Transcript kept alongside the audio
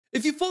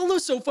If you follow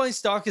SoFi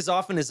stock as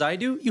often as I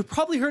do, you've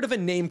probably heard of a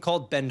name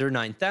called Bender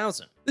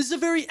 9000. This is a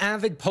very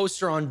avid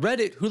poster on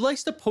Reddit who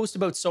likes to post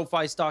about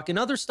SoFi stock and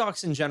other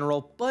stocks in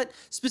general, but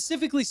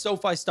specifically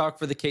SoFi stock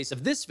for the case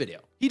of this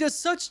video. He does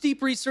such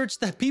deep research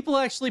that people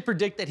actually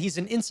predict that he's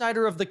an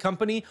insider of the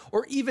company,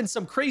 or even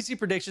some crazy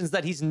predictions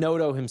that he's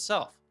Noto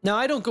himself. Now,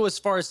 I don't go as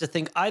far as to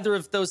think either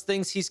of those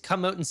things. He's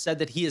come out and said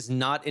that he is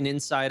not an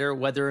insider,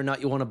 whether or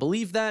not you want to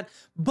believe that.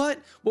 But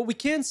what we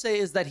can say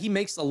is that he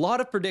makes a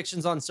lot of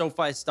predictions on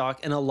SoFi stock,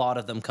 and a lot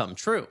of them come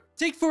true.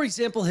 Take, for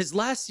example, his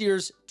last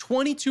year's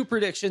 22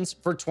 predictions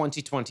for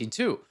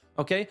 2022.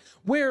 Okay,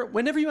 where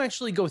whenever you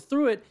actually go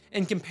through it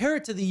and compare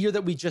it to the year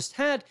that we just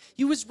had,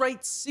 he was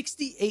right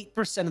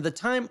 68% of the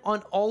time on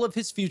all of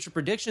his future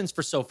predictions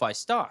for SoFi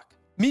stock.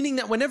 Meaning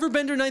that whenever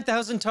Bender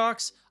 9000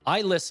 talks,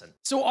 I listen.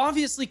 So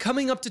obviously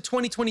coming up to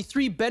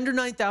 2023, Bender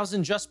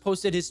 9000 just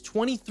posted his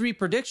 23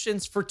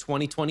 predictions for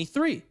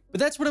 2023. But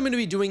that's what I'm going to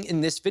be doing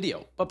in this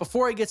video. But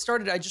before I get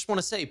started, I just want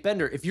to say,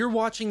 Bender, if you're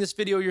watching this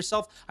video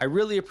yourself, I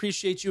really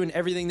appreciate you and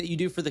everything that you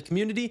do for the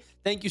community.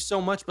 Thank you so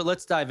much, but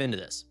let's dive into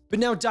this. But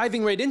now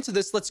diving right into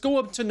this, let's go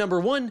up to number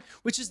one,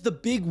 which is the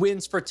big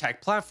wins for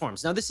tech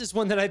platforms. Now, this is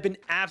one that I've been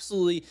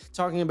absolutely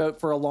talking about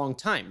for a long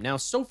time. Now,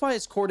 SoFi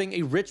is courting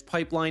a rich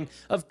pipeline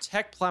of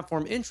tech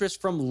platform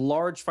interest from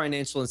large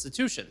financial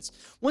institutions.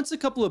 Once a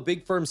couple of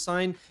big firms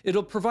sign,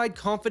 it'll provide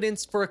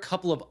confidence for a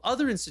couple of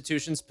other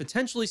institutions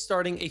potentially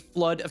starting a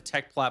flood of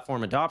tech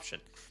platform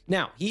adoption.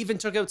 Now, he even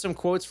took out some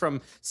quotes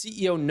from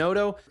CEO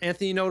Noto,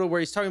 Anthony Noto, where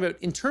he's talking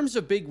about, in terms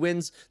of big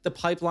wins, the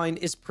pipeline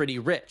is pretty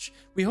rich.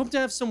 We hope to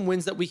have some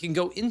wins that we can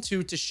go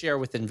into to share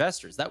with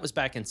investors. That was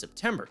back in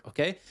September,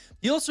 okay?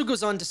 He also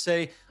goes on to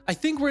say, I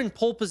think we're in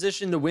pole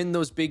position to win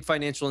those big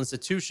financial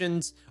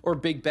institutions or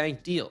big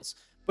bank deals,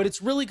 but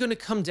it's really going to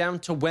come down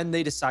to when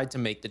they decide to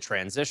make the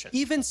transition.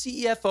 Even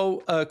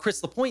CFO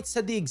Chris Lapointe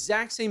said the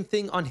exact same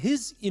thing on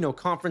his,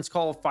 conference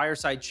call,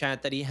 fireside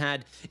chat that he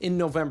had in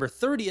November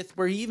 30th,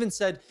 where he even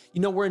said,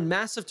 we're in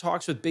massive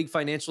talks with big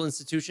financial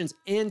institutions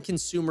and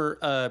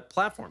consumer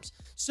platforms.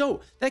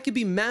 So that could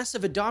be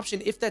massive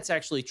adoption if that's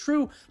actually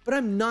true, but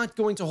I'm not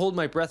going to hold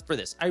my breath for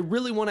this. I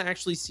really want to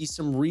actually see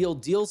some real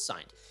deals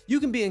signed. You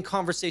can be in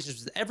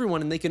conversations with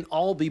everyone and they can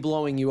all be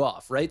blowing you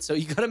off, right? So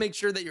you got to make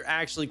sure that you're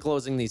actually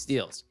closing these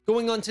deals.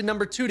 Going on to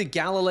number two, to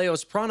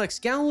Galileo's products.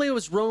 Galileo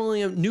is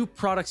rolling out new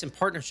products and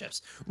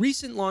partnerships.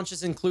 Recent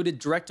launches included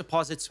direct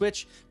deposit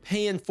switch,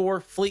 pay in 4,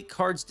 fleet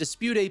cards,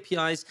 dispute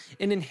APIs,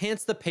 and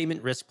enhance the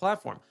payment risk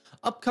platform.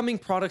 Upcoming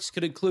products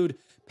could include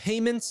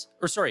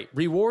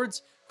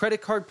rewards,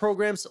 credit card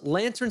programs,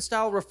 lantern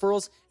style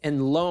referrals,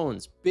 and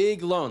loans,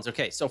 big loans.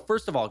 Okay, so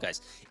first of all,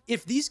 guys,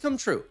 if these come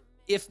true,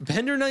 if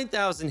Bender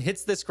 9000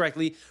 hits this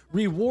correctly,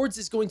 rewards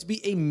is going to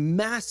be a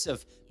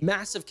massive,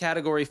 massive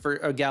category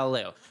for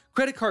Galileo.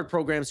 Credit card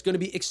programs is going to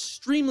be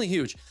extremely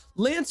huge.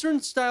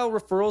 Lantern style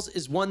referrals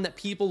is one that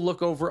people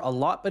look over a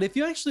lot, but if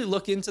you actually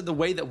look into the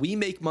way that we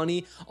make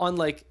money on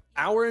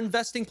our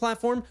investing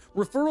platform,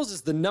 referrals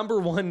is the number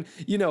one,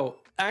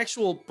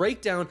 actual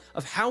breakdown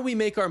of how we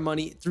make our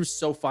money through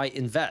SoFi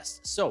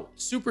Invest. So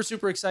super,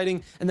 super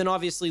exciting. And then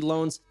obviously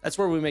loans, that's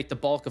where we make the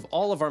bulk of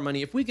all of our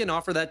money. If we can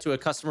offer that to a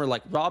customer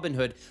like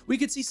Robinhood, we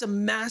could see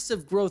some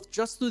massive growth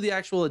just through the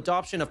actual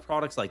adoption of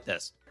products like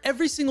this.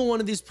 Every single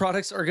one of these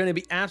products are going to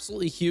be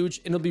absolutely huge,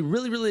 and it'll be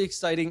really, really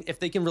exciting if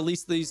they can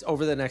release these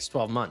over the next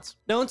 12 months.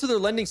 Now onto their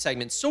lending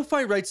segment.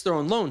 SoFi writes their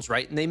own loans,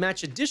 right? And they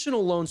match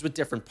additional loans with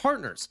different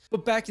partners.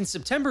 But back in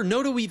September,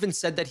 Noto even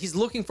said that he's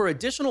looking for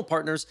additional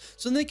partners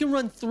so they can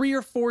run 3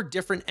 or 4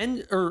 different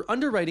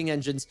underwriting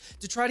engines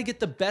to try to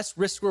get the best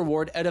risk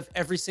reward out of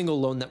every single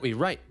loan that we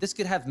write. This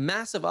could have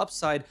massive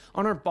upside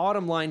on our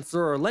bottom line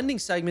for our lending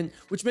segment,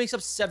 which makes up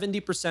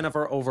 70% of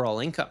our overall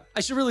income. I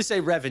should really say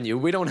revenue.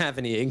 We don't have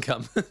any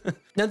income.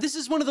 Now, this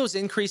is one of those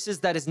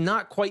increases that is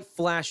not quite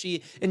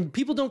flashy, and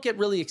people don't get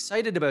really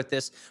excited about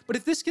this, but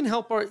if this can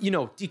help our,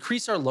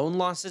 decrease our loan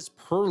losses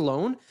per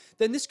loan,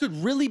 then this could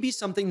really be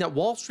something that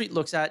Wall Street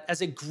looks at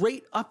as a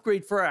great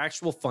upgrade for our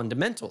actual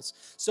fundamentals.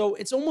 So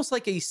it's almost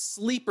like a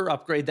sleeper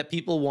upgrade that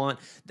people want,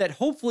 that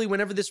hopefully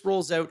whenever this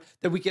rolls out,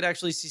 that we could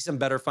actually see some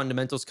better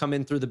fundamentals come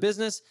in through the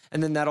business,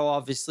 and then that'll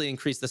obviously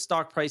increase the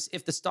stock price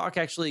if the stock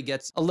actually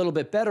gets a little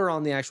bit better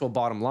on the actual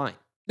bottom line.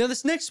 Now,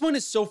 this next one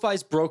is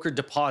SoFi's brokered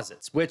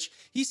deposits, which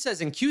he says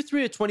in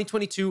Q3 of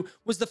 2022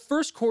 was the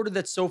first quarter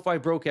that SoFi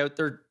broke out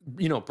their,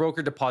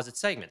 broker deposit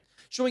segment,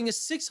 showing a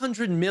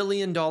 $600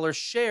 million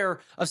share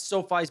of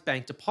SoFi's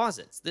bank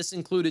deposits. This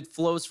included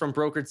flows from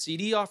brokered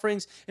CD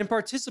offerings and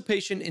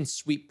participation in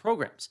sweep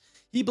programs.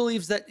 He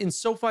believes that in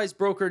SoFi's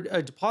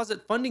brokered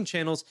deposit funding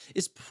channels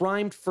is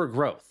primed for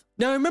growth.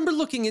 Now, I remember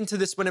looking into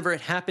this whenever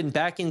it happened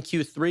back in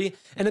Q3,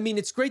 and I mean,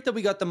 it's great that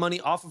we got the money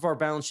off of our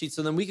balance sheet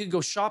so then we could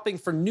go shopping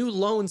for new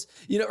loans,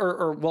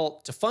 or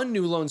to fund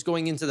new loans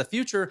going into the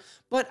future,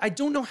 but I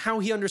don't know how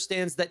he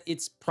understands that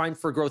it's primed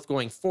for growth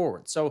going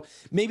forward. So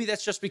maybe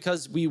that's just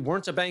because we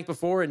weren't a bank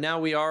before and now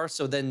we are,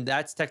 so then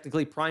that's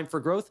technically primed for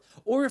growth,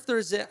 or if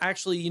there's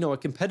actually, a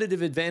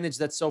competitive advantage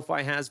that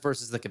SoFi has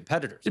versus the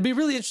competitors. It'd be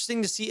really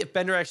interesting to see if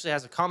Bender actually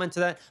has a comment to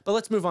that, but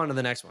let's move on to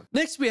the next one.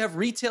 Next, we have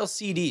retail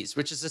CDs,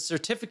 which is a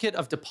certificate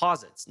of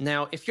deposits.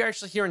 Now, if you're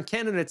actually here in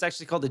Canada, it's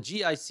actually called a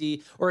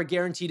GIC, or a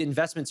guaranteed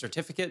investment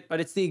certificate, but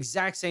it's the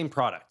exact same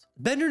product.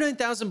 Bender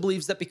 9000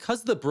 believes that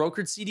because the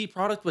brokered CD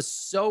product was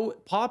so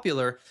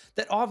popular,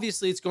 that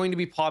obviously it's going to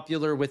be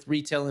popular with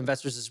retail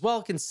investors as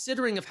well,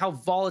 considering of how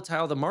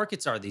volatile the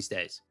markets are these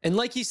days. And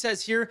like he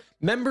says here,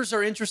 members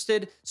are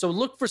interested, so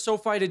look for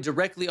SoFi to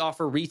directly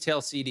offer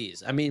retail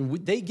CDs. I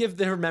mean, they give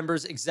their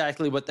members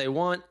exactly what they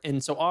want,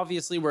 and so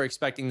obviously we're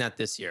expecting that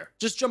this year.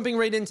 Just jumping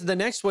right into the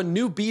next one,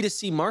 new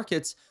B2C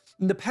markets.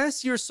 In the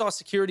past year saw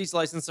securities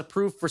license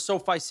approved for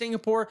SoFi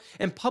Singapore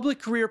and public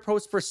career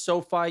post for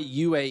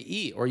SoFi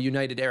UAE, or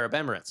United Arab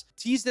Emirates.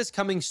 Teased as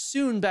coming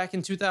soon back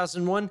in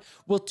 2001,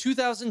 will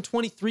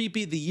 2023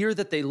 be the year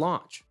that they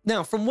launch?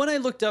 Now, from what I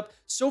looked up,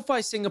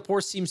 SoFi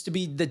Singapore seems to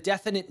be the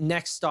definite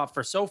next stop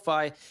for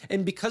SoFi,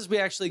 and because we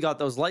actually got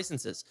those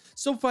licenses.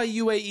 SoFi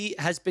UAE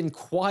has been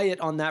quiet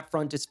on that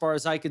front as far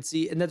as I could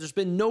see, and that there's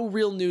been no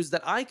real news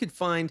that I could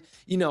find,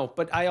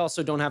 but I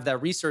also don't have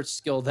that research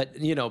skill that,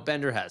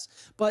 Bender has.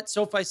 But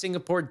SoFi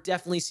Singapore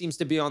definitely seems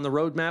to be on the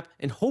roadmap,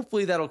 and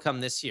hopefully that'll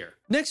come this year.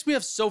 Next, we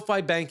have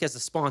SoFi Bank as a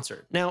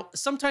sponsor. Now,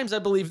 sometimes I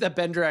believe that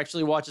Bender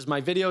actually watches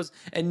my videos,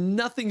 and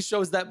nothing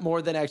shows that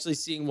more than actually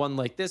seeing one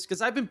like this,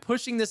 because I've been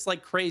pushing this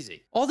like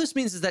crazy. All this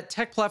means is that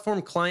tech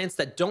platform clients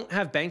that don't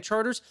have bank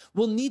charters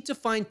will need to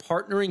find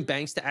partnering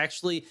banks to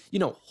actually,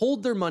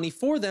 hold their money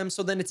for them,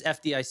 so then it's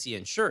FDIC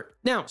insured.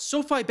 Now,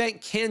 SoFi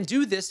Bank can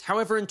do this.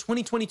 However, in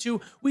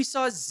 2022, we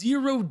saw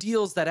 0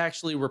 deals that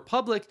actually were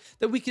public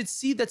that we could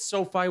see that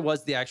SoFi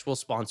was the actual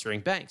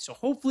sponsoring bank. So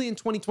hopefully in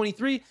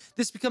 2023,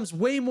 this becomes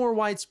way more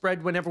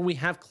widespread whenever we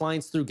have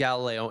clients through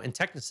Galileo and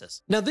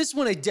Technisys. Now, this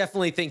one I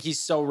definitely think he's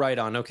so right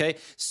on, okay?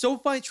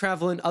 SoFi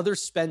Travel and other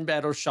spend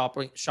better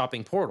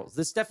shopping portals.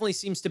 This definitely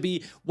seems to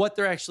be what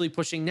they're actually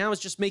pushing now, is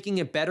just making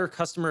a better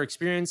customer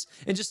experience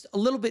and just a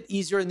little bit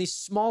easier in these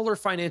smaller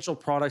financial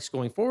products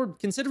going forward,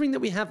 considering that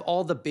we have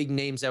all the big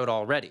names out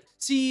already.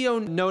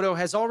 CEO Noto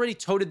has already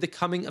touted the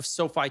coming of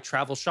SoFi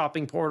Travel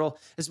shopping portal,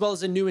 as well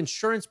as a new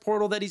insurance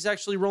portal that he's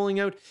actually rolling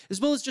out, as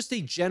well as just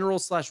a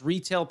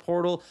general/retail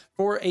portal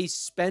for a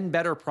spend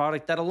better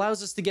product that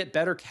allows us to get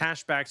better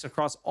cashbacks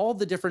across all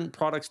the different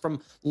products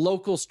from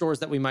local stores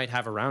that we might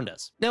have around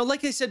us. Now,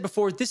 like I said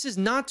before, this is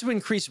not to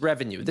increase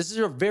revenue. This is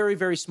a very,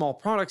 very small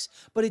products,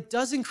 but it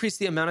does increase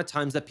the amount of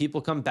times that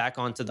people come back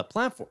onto the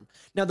platform.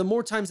 Now, the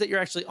more times that you're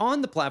actually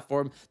on the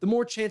platform, the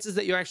more chances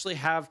that you actually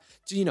have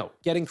to,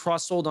 getting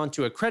cross-sold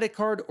onto a credit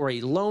card or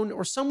a loan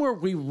or somewhere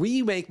we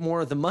remake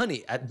more of the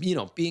money at,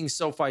 being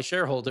SoFi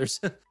shareholders.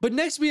 But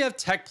next we have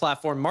tech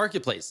platform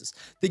marketplaces.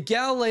 The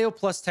Galileo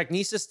plus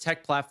Technisys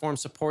tech platform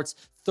supports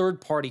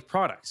third-party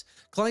products.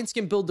 Clients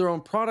can build their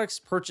own products,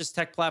 purchase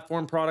tech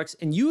platform products,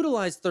 and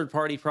utilize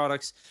third-party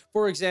products.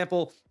 For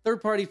example,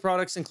 third-party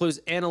products includes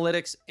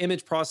analytics,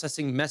 image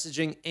processing,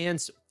 messaging,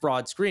 and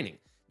fraud screening.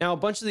 Now, a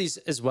bunch of these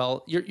as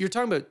well, you're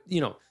talking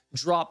about,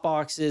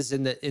 Dropboxes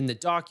and the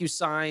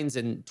DocuSigns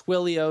and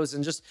Twilios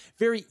and just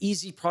very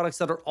easy products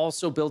that are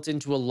also built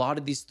into a lot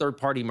of these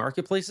third-party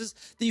marketplaces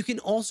that you can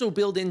also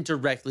build in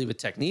directly with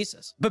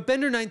Technisys. But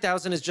Bender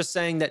 9000 is just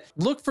saying that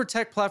look for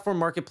tech platform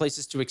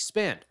marketplaces to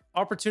expand.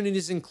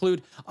 Opportunities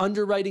include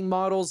underwriting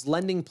models,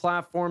 lending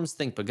platforms,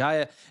 think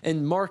Pagaya,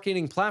 and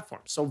marketing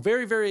platforms. So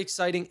very, very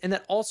exciting. And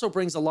that also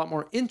brings a lot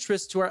more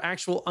interest to our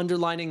actual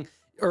underlying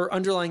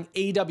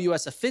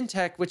AWS of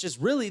fintech, which is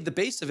really the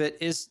base of it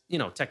is,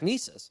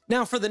 Technisys.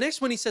 Now, for the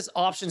next one, he says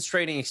options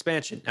trading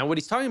expansion. Now, what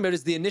he's talking about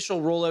is the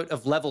initial rollout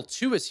of level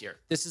 2 is here.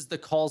 This is the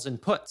calls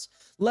and puts.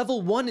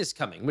 Level 1 is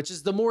coming, which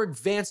is the more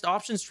advanced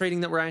options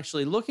trading that we're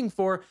actually looking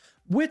for,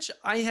 which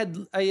I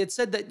had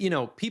said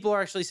that, people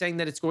are actually saying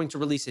that it's going to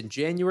release in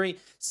January.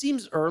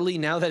 Seems early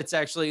now that it's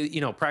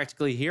actually,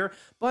 practically here,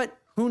 but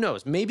who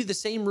knows? Maybe the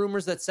same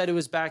rumors that said it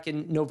was back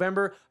in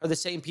November are the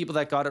same people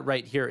that got it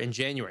right here in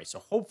January. So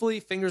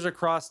hopefully, fingers are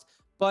crossed,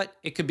 but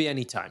it could be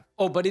any time.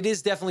 Oh, but it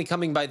is definitely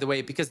coming, by the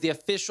way, because the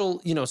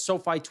official,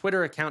 SoFi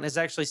Twitter account has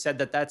actually said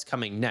that that's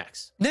coming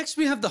next. Next,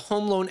 we have the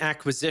home loan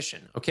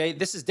acquisition. Okay,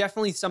 this is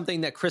definitely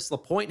something that Chris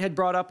Lapointe had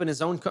brought up in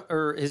his own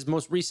or his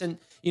most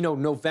recent,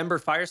 November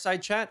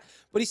fireside chat.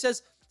 But he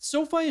says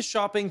SoFi is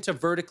shopping to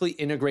vertically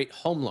integrate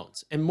home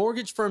loans, and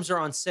mortgage firms are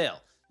on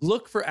sale.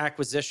 Look for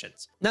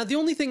acquisitions. Now, the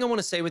only thing I want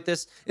to say with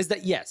this is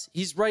that yes,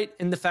 he's right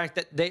in the fact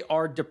that they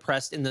are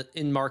depressed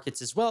in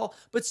markets as well,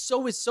 but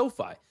so is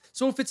SoFi.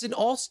 So if it's an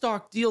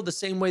all-stock deal the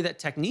same way that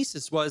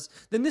Technesis was,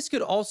 then this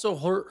could also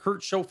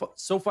hurt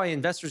SoFi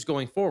investors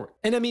going forward.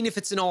 And I mean, if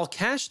it's an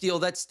all-cash deal,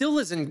 that still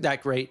isn't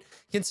that great,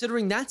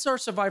 considering that's our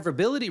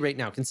survivability right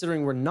now,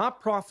 considering we're not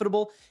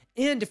profitable.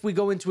 And if we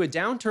go into a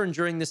downturn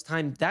during this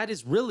time, that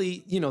is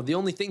really, the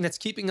only thing that's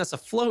keeping us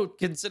afloat,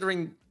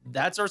 considering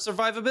that's our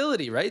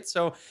survivability, right?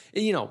 So,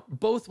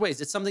 both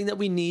ways. It's something that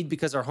we need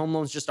because our home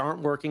loans just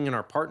aren't working and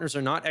our partners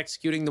are not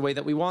executing the way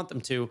that we want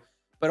them to,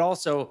 but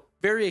also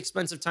very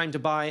expensive time to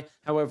buy.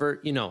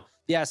 However,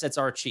 the assets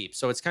are cheap.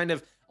 So it's kind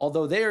of,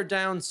 although they are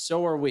down,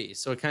 so are we.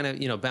 So it kind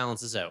of,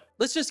 balances out.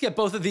 Let's just get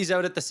both of these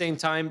out at the same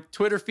time.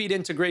 Twitter feed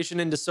integration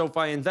into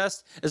SoFi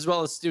Invest, as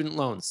well as student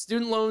loans.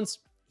 Student loans,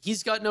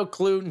 he's got no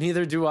clue,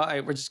 neither do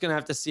I. We're just going to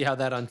have to see how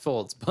that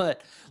unfolds.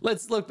 But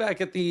let's look back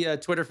at the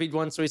Twitter feed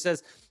one. So he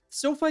says,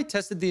 SoFi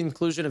tested the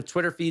inclusion of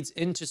Twitter feeds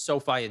into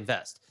SoFi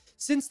Invest.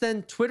 Since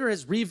then, Twitter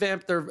has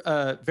revamped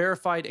their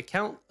verified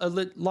account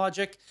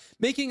logic,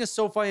 making a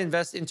SoFi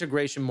Invest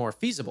integration more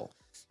feasible.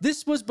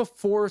 This was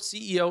before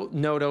CEO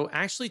Noto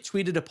actually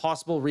tweeted a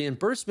possible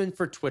reimbursement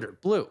for Twitter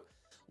Blue.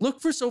 Look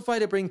for SoFi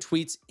to bring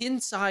tweets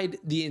inside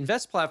the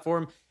Invest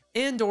platform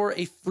and/or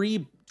a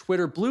free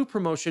Twitter Blue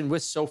promotion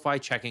with SoFi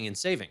checking and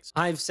savings.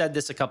 I've said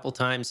this a couple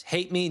times.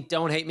 Hate me,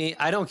 don't hate me.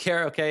 I don't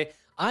care, okay?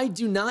 I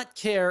do not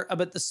care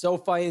about the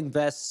SoFi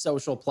Invest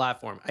social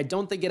platform. I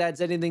don't think it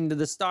adds anything to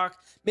the stock.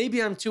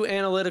 Maybe I'm too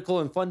analytical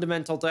and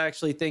fundamental to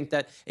actually think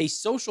that a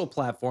social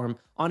platform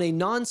on a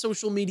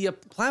non-social media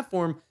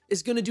platform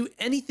is going to do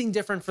anything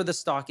different for the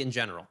stock in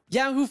general.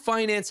 Yahoo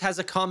Finance has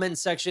a comment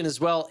section as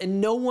well,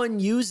 and no one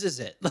uses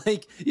it.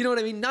 Like, you know what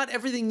I mean? Not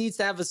everything needs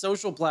to have a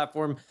social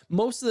platform.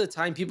 Most of the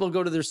time, people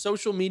go to their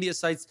social media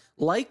sites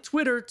like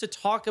Twitter to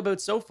talk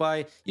about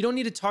SoFi. You don't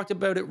need to talk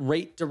about it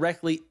right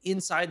directly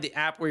inside the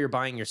app where you're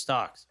buying your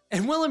stocks.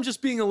 And while I'm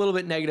just being a little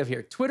bit negative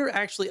here, Twitter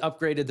actually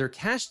upgraded their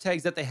cash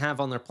tags that they have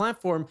on their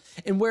platform.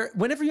 And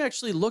whenever you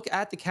actually look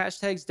at the cash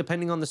tags,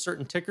 depending on the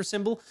certain ticker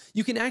symbol,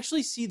 you can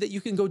actually see that you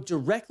can go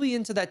directly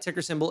into that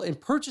ticker symbol and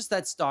purchase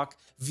that stock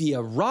via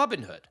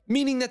Robinhood,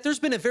 meaning that there's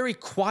been a very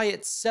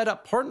quiet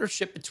setup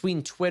partnership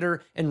between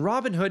Twitter and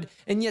Robinhood.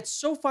 And yet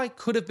SoFi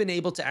could have been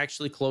able to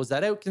actually close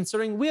that out,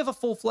 considering we have a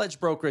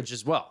full-fledged brokerage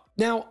as well.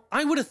 Now,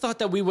 I would have thought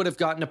that we would have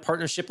gotten a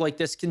partnership like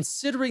this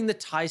considering the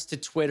ties to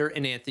Twitter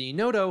and Anthony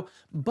Noto,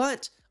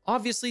 but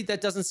obviously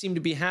that doesn't seem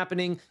to be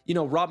happening.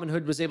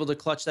 Robinhood was able to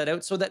clutch that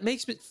out, so that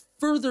makes me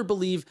further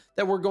believe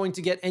that we're going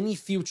to get any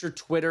future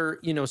Twitter,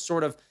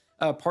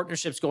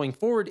 partnerships going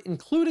forward,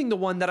 including the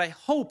one that I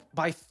hope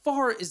by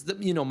far is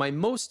my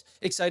most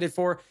excited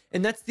for.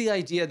 And that's the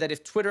idea that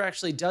if Twitter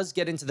actually does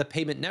get into the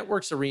payment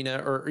networks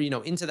arena or,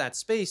 into that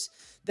space,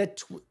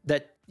 that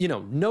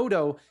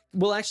Noto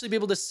will actually be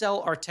able to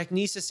sell our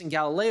Technesis and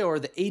Galileo, or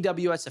the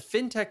AWS, a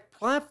fintech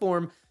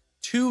platform,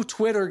 to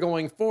Twitter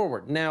going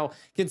forward. Now,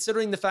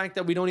 considering the fact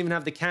that we don't even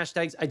have the cash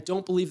tags, I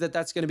don't believe that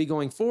that's going to be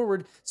going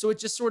forward. So it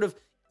just sort of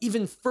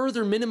even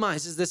further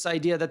minimizes this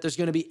idea that there's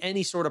going to be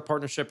any sort of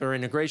partnership or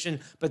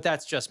integration, but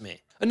that's just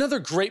me. Another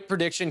great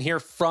prediction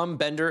here from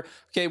Bender.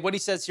 Okay, what he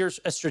says here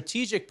is a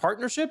strategic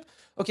partnership.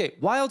 Okay,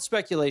 wild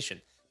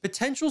speculation.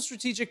 Potential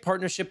strategic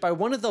partnership by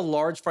one of the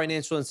large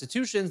financial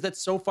institutions that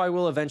SoFi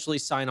will eventually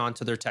sign on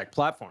to their tech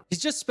platform. He's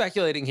just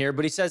speculating here,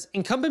 but he says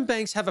incumbent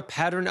banks have a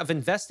pattern of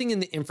investing in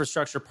the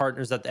infrastructure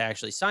partners that they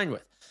actually sign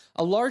with.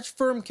 A large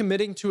firm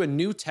committing to a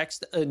new tech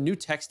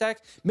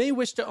stack may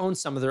wish to own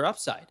some of their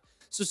upside.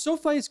 So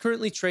SoFi is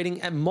currently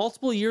trading at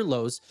multiple year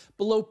lows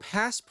below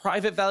past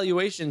private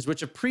valuations, which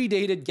have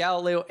predated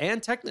Galileo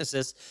and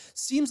Technesis.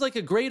 Seems like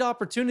a great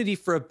opportunity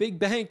for a big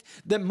bank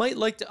that might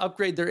like to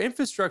upgrade their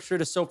infrastructure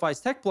to SoFi's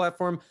tech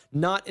platform,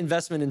 not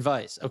investment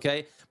advice,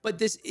 okay? But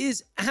this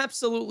is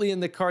absolutely in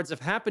the cards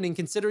of happening,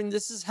 considering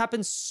this has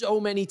happened so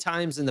many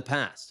times in the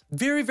past.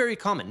 Very, very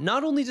common.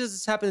 Not only does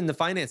this happen in the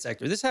finance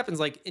sector, this happens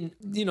like in,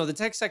 the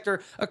tech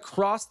sector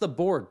across the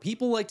board.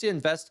 People like to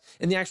invest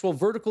in the actual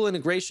vertical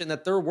integration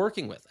that they're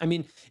working with. I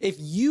mean, if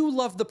you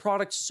love the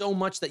product so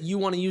much that you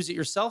want to use it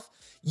yourself,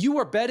 you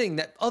are betting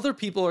that other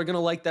people are going to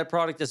like that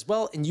product as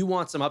well, and you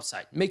want some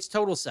upside. Makes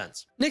total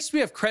sense. Next,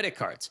 we have credit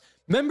cards.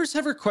 Members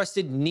have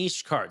requested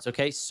niche cards,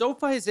 okay?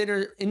 SoFi is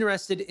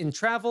interested in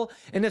travel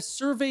and have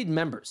surveyed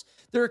members.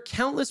 There are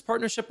countless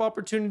partnership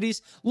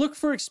opportunities. Look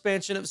for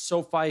expansion of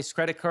SoFi's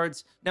credit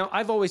cards. Now,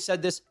 I've always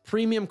said this,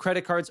 premium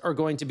credit cards are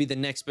going to be the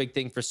next big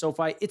thing for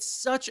SoFi. It's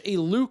such a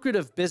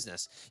lucrative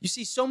business. You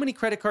see so many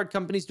credit card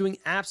companies doing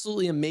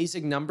absolutely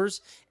amazing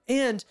numbers.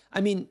 And I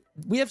mean,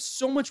 we have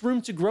so much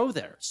room to grow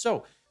there.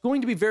 So going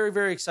to be very,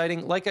 very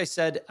exciting. Like I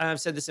said, I've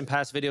said this in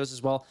past videos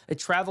as well, a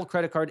travel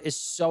credit card is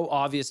so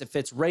obvious. It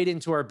fits right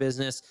into our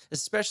business,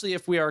 especially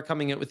if we are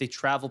coming out with a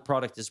travel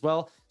product as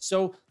well.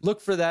 So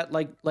look for that,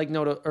 like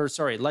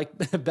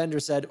Bender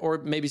said, or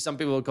maybe some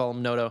people will call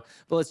him Noto.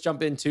 But let's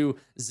jump into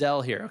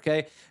Zelle here,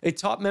 okay? A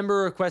top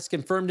member request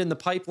confirmed in the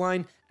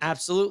pipeline.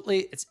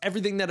 Absolutely. It's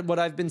everything that what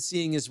I've been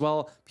seeing as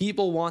well.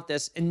 People want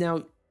this. And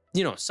now,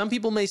 some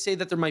people may say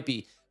that there might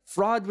be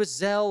fraud with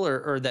Zelle,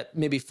 or that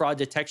maybe fraud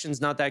detection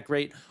is not that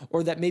great,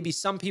 or that maybe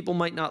some people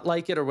might not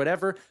like it or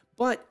whatever.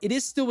 But it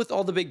is still with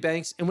all the big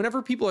banks. And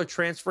whenever people are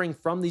transferring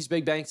from these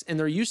big banks and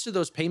they're used to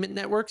those payment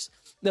networks,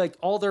 like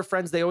all their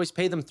friends, they always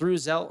pay them through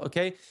Zelle,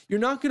 okay? You're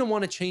not going to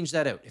want to change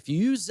that out. If you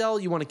use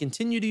Zelle, you want to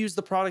continue to use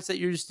the products that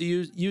you're used to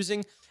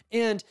using.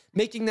 And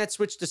making that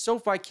switch to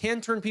SoFi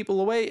can turn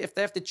people away if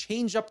they have to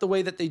change up the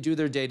way that they do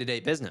their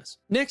day-to-day business.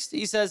 Next,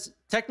 he says,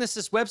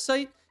 Technisys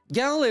website,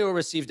 Galileo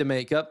received a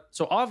makeup.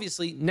 So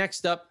obviously,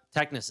 next up,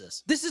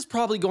 Technisys. This is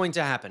probably going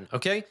to happen,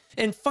 okay?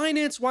 And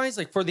finance-wise,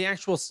 like for the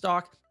actual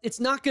stock, it's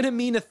not going to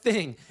mean a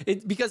thing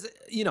because,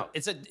 you know,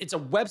 it's a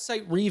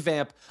website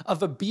revamp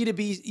of a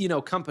B2B, you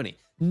know, company.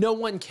 No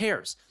one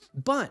cares.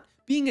 But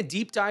being a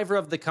deep diver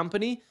of the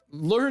company,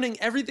 learning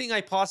everything I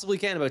possibly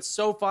can about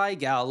SoFi,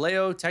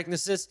 Galileo,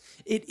 Technisys,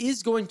 it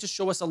is going to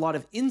show us a lot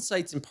of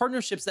insights and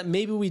partnerships that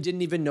maybe we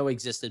didn't even know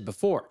existed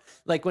before.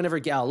 Like whenever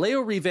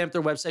Galileo revamped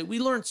their website, we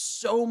learned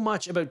so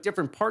much about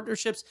different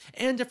partnerships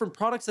and different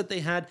products that they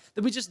had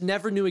that we just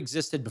never knew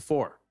existed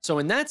before. So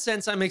in that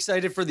sense, I'm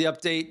excited for the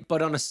update,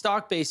 but on a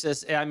stock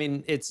basis, I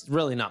mean, it's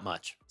really not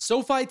much.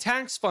 SoFi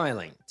tax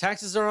filing.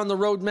 Taxes are on the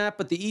roadmap,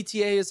 but the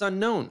ETA is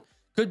unknown.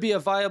 Could be a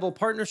viable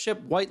partnership,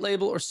 white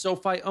label, or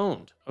SoFi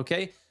owned,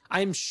 okay?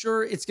 I'm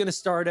sure it's going to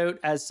start out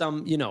as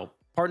some, you know,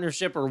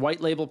 partnership or white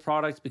label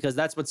product because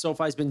that's what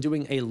SoFi's been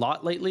doing a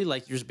lot lately,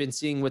 like you've been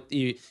seeing with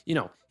the, you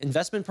know,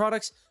 investment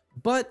products.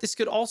 But this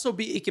could also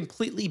be a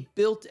completely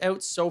built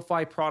out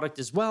SoFi product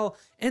as well.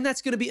 And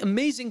that's going to be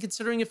amazing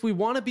considering if we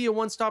want to be a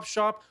one-stop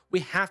shop, we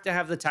have to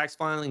have the tax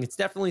filing. It's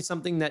definitely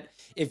something that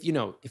if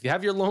you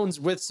have your loans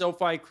with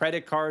SoFi,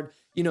 credit card,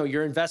 you know,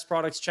 your invest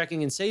products,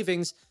 checking and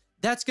savings,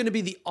 that's going to be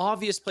the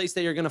obvious place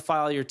that you're going to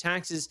file your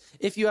taxes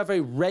if you have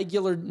a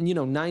regular,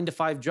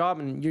 9-to-5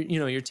 job and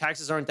your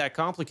taxes aren't that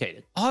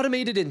complicated.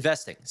 Automated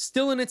investing,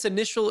 still in its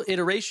initial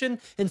iteration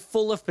and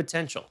full of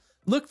potential.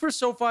 Look for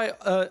SoFi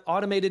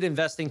automated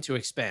investing to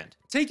expand.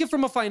 Take it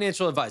from a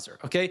financial advisor,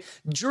 okay?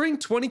 During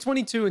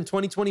 2022 and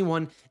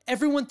 2021,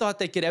 everyone thought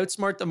they could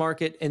outsmart the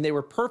market and they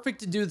were perfect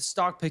to do the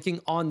stock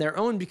picking on their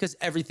own because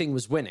everything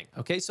was winning,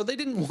 okay? So they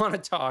didn't want to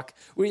talk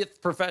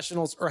with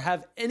professionals or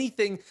have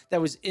anything that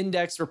was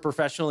indexed or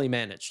professionally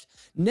managed.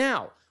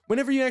 Now,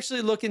 whenever you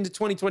actually look into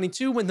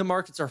 2022, when the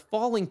markets are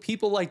falling,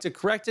 people like to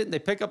correct it and they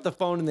pick up the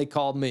phone and they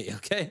call me,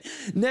 okay?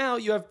 Now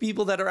you have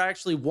people that are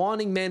actually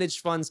wanting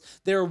managed funds.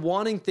 They're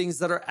wanting things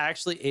that are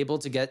actually able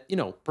to get,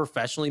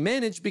 professionally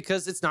managed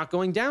because it's not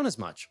going down as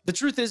much. The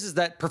truth is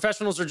that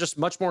professionals are just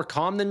much more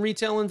calm than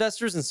retail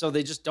investors, and so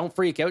they just don't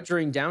freak out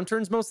during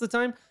downturns most of the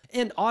time.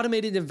 And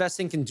automated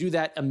investing can do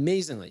that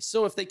amazingly.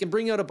 So if they can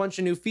bring out a bunch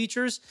of new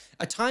features,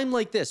 a time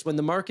like this when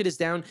the market is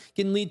down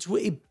can lead to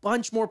a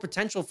bunch more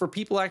potential for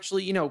people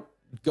actually,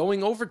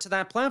 going over to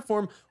that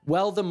platform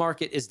while the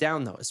market is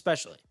down though,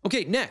 especially.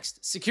 Okay,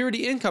 next,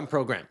 security income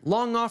program.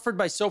 Long offered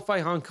by SoFi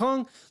Hong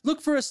Kong,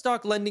 look for a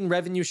stock lending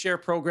revenue share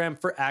program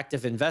for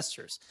active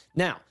investors.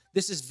 Now,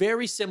 this is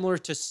very similar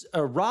to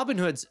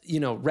Robinhood's,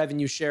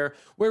 revenue share,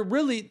 where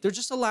really they're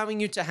just allowing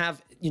you to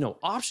have,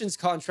 options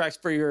contracts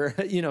for your,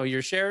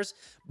 your shares,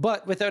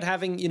 but without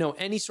having,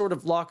 any sort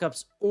of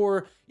lockups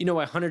or, a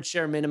 100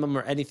 share minimum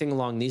or anything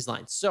along these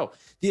lines. So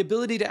the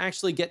ability to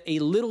actually get a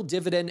little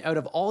dividend out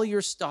of all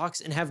your stocks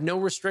and have no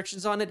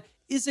restrictions on it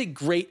is a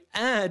great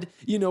ad,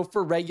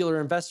 for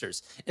regular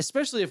investors,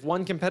 especially if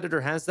one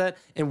competitor has that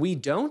and we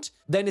don't,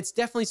 then it's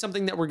definitely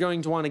something that we're going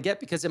to want to get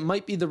because it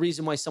might be the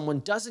reason why someone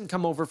doesn't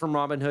come over from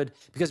Robinhood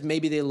because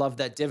maybe they love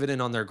that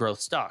dividend on their growth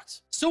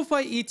stocks.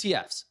 SoFi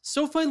ETFs.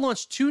 SoFi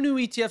launched 2 new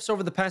ETFs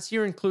over the past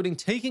year, including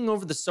taking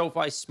over the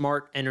SoFi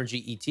Smart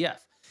Energy ETF.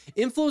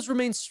 Inflows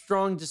remain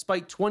strong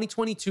despite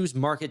 2022's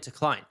market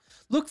decline.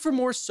 Look for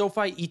more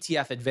SoFi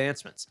ETF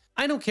advancements.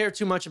 I don't care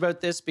too much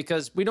about this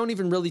because we don't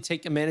even really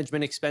take a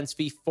management expense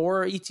fee for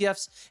our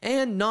ETFs,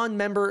 and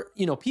non-member,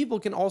 people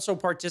can also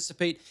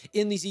participate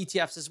in these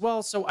ETFs as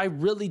well. So I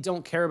really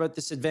don't care about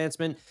this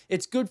advancement.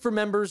 It's good for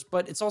members,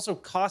 but it's also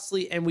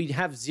costly and we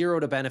have zero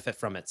to benefit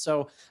from it.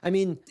 So, I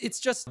mean, it's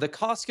just the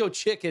Costco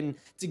chicken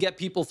to get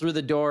people through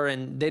the door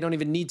and they don't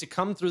even need to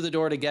come through the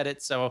door to get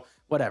it. So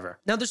whatever.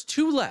 Now there's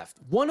 2 left,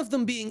 one of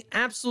them being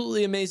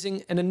absolutely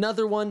amazing and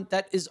another one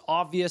that is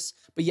obvious,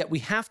 but yet we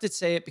have to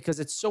say it because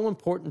it's so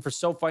important for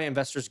SoFi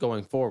investors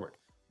going forward.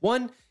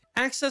 1,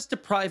 access to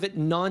private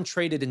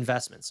non-traded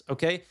investments,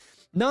 okay?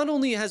 Not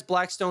only has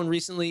Blackstone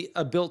recently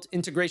built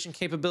integration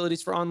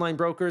capabilities for online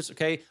brokers,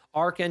 okay,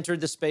 ARK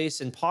entered the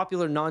space and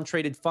popular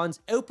non-traded funds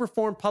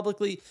outperformed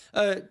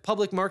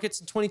public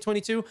markets in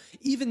 2022.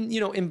 Even,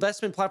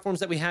 investment platforms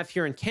that we have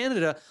here in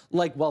Canada,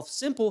 like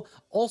Wealthsimple,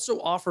 also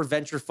offer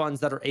venture funds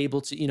that are able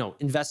to,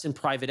 invest in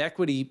private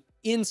equity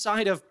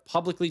inside of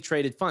publicly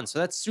traded funds. So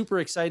that's super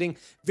exciting.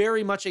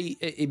 Very much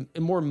a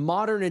more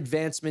modern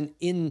advancement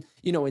in,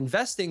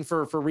 investing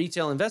for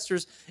retail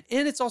investors.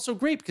 And it's also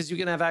great because you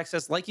can have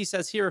access, like he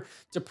says here,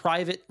 to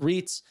private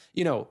REITs,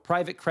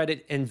 private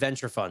credit and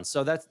venture funds.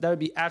 So that would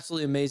be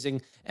absolutely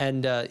amazing.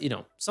 And,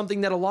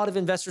 something that a lot of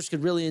investors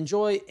could really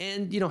enjoy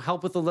and,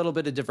 help with a little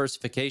bit of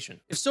diversification.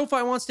 If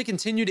SoFi wants to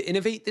continue to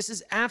innovate, this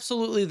is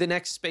absolutely the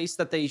next space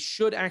that they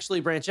should actually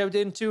branch out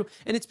into.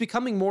 And it's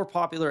becoming more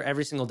popular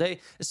every single day,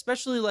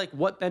 especially like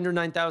what Bender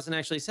 9000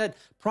 actually said.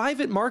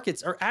 Private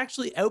markets are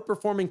actually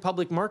outperforming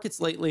public markets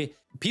lately.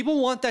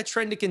 People want that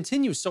trend to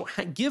continue. So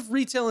give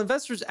retail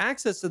investors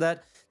access to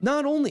that.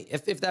 Not only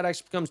if that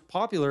actually becomes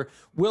popular,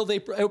 will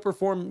they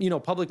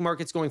outperform, public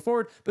markets going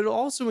forward, but it'll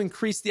also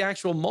increase the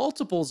actual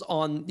multiples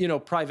on,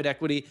 private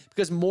equity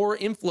because more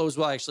inflows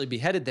will actually be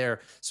headed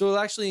there. So it'll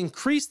actually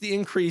increase the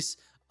increase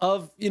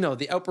of, the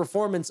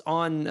outperformance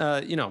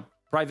on,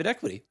 private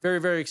equity. Very,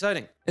 very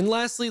exciting. And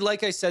lastly,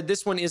 like I said,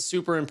 this one is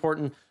super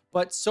important,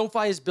 but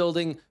SoFi is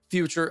building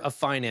future of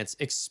finance.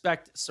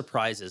 Expect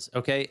surprises,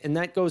 okay? And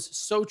that goes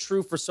so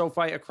true for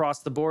SoFi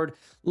across the board.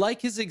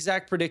 Like his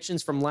exact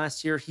predictions from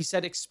last year, he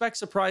said, expect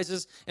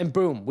surprises, and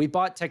boom, we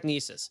bought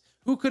Technesis.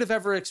 Who could have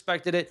ever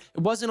expected it?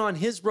 It wasn't on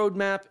his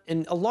roadmap,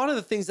 and a lot of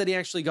the things that he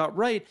actually got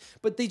right,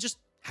 but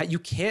you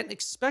can't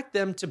expect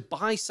them to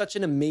buy such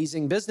an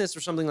amazing business or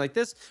something like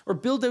this, or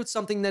build out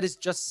something that is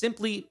just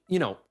simply,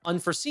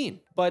 unforeseen.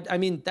 But I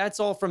mean, that's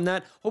all from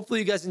that. Hopefully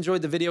you guys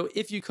enjoyed the video.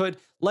 If you could,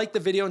 like the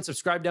video and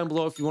subscribe down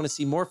below if you want to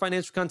see more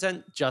financial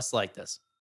content just like this.